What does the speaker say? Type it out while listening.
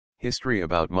History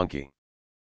about monkey.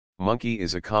 Monkey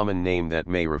is a common name that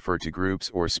may refer to groups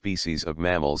or species of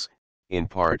mammals, in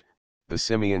part, the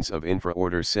simians of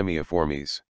infraorder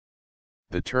Simiiformes.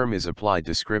 The term is applied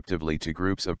descriptively to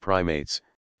groups of primates,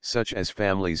 such as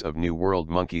families of New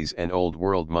World monkeys and Old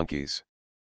World monkeys.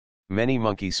 Many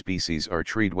monkey species are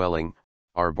tree-dwelling,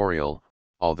 arboreal,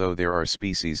 although there are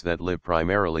species that live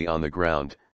primarily on the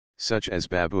ground, such as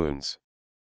baboons.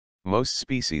 Most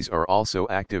species are also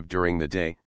active during the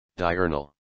day,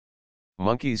 diurnal.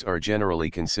 Monkeys are generally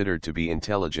considered to be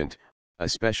intelligent,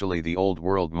 especially the Old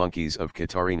World monkeys of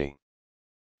Catarrhini.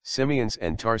 Simians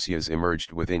and tarsiers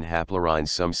emerged within haplorrhines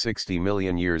some 60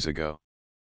 million years ago.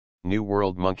 New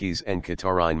World monkeys and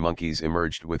catarrhine monkeys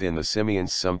emerged within the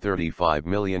simians some 35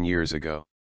 million years ago.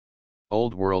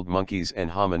 Old World monkeys and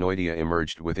Hominoidea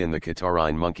emerged within the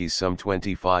catarrhine monkeys some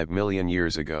 25 million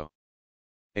years ago.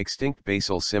 Extinct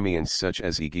basal simians such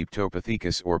as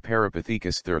Aegyptopithecus or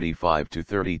Parapithecus 35 to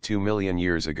 32 million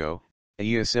years ago,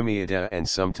 eosimiidea and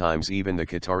sometimes even the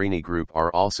Catarrhini group are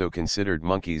also considered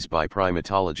monkeys by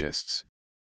primatologists.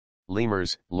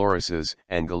 Lemurs, lorises,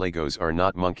 and galagos are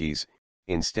not monkeys,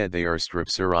 instead they are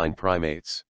stripsurine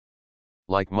primates.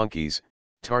 Like monkeys,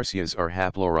 tarsiers are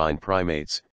haplorrhine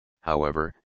primates,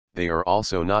 however, they are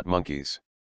also not monkeys.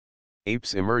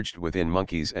 Apes emerged within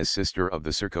monkeys as sister of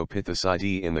the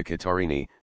Cercopithecidae in the Catarrhini,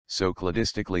 so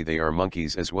cladistically they are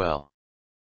monkeys as well.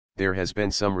 There has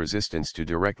been some resistance to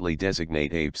directly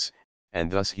designate apes, and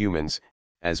thus humans,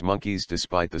 as monkeys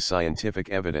despite the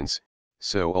scientific evidence,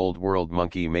 so Old World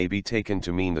monkey may be taken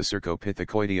to mean the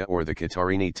Cercopithecus or the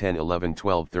Catarrhini 10, 11,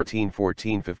 12, 13,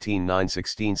 14, 15, 9,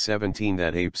 16, 17.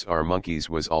 That apes are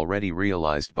monkeys was already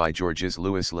realized by Georges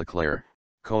Louis Leclerc,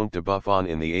 Comte de Buffon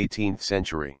in the 18th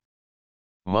century.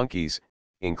 Monkeys,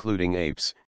 including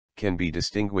apes, can be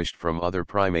distinguished from other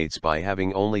primates by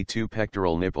having only two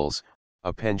pectoral nipples,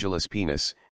 a pendulous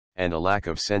penis, and a lack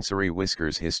of sensory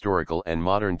whiskers. Historical and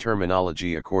modern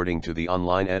terminology. According to the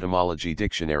online etymology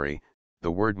dictionary, the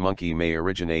word monkey may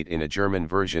originate in a German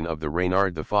version of the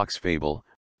Reynard the Fox fable,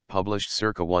 published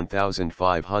circa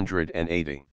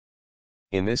 1580.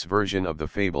 In this version of the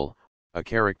fable, a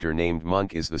character named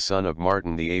Monk is the son of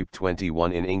Martin the Ape.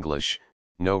 21 In English,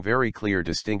 no very clear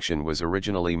distinction was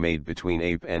originally made between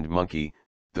ape and monkey,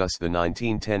 thus the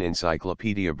 1910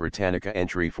 Encyclopaedia Britannica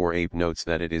entry for ape notes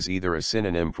that it is either a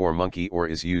synonym for monkey or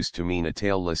is used to mean a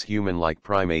tailless human-like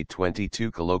primate. 22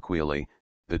 Colloquially,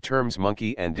 the terms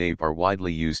monkey and ape are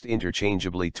widely used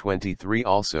interchangeably. 23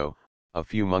 Also, a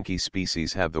few monkey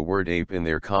species have the word ape in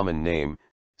their common name,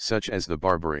 such as the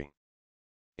Barbary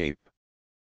ape.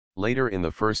 Later in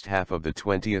the first half of the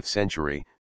 20th century,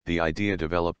 the idea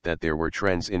developed that there were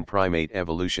trends in primate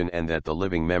evolution and that the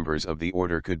living members of the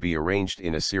order could be arranged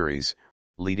in a series,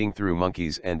 leading through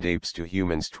monkeys and apes to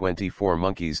humans. 24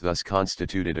 Monkeys thus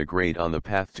constituted a grade on the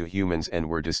path to humans and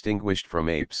were distinguished from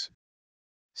apes.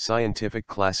 Scientific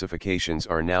classifications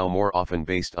are now more often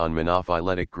based on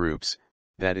monophyletic groups,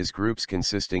 that is, groups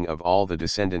consisting of all the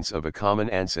descendants of a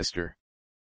common ancestor.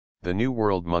 The New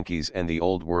World monkeys and the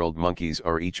Old World monkeys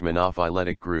are each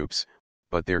monophyletic groups,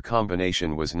 but their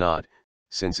combination was not,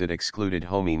 since it excluded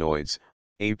hominoids,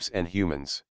 apes and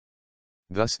humans.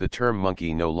 Thus the term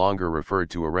monkey no longer referred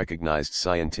to a recognized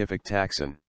scientific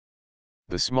taxon.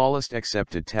 The smallest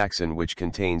accepted taxon which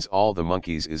contains all the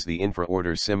monkeys is the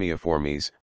infraorder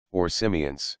Simiiformes, or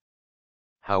Simians.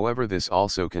 However, this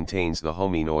also contains the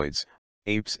hominoids,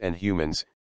 apes and humans,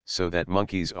 so that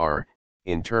monkeys are,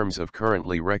 in terms of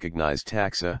currently recognized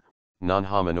taxa,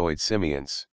 non-hominoid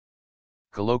simians.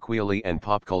 Colloquially and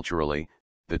pop-culturally,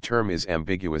 the term is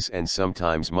ambiguous and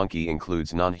sometimes monkey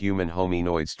includes non-human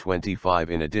hominoids. 25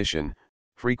 In addition,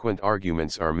 frequent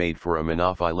arguments are made for a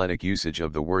monophyletic usage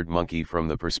of the word monkey from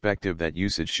the perspective that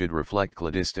usage should reflect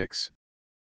cladistics.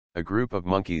 A group of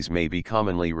monkeys may be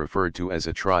commonly referred to as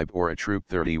a tribe or a troop.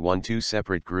 31 Two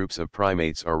separate groups of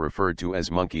primates are referred to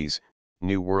as monkeys,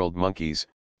 New World monkeys,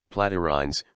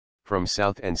 platyrrhines, from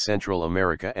South and Central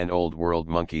America, and Old World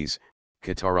monkeys,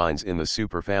 catarrhines in the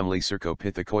superfamily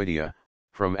Cercopithecus,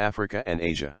 from Africa and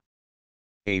Asia.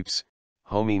 Apes,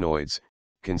 hominoids,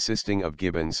 consisting of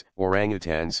gibbons,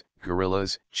 orangutans,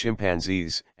 gorillas,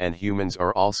 chimpanzees, and humans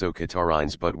are also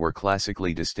catarrhines but were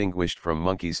classically distinguished from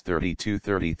monkeys. 32,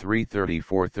 33,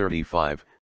 34, 35,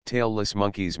 tailless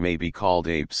monkeys may be called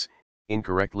apes,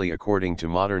 incorrectly according to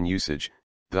modern usage,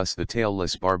 thus the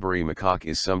tailless Barbary macaque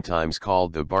is sometimes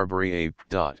called the Barbary ape.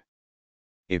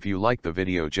 If you like the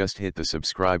video, just hit the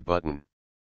subscribe button.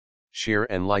 Share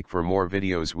and like for more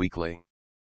videos weekly.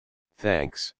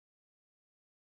 Thanks.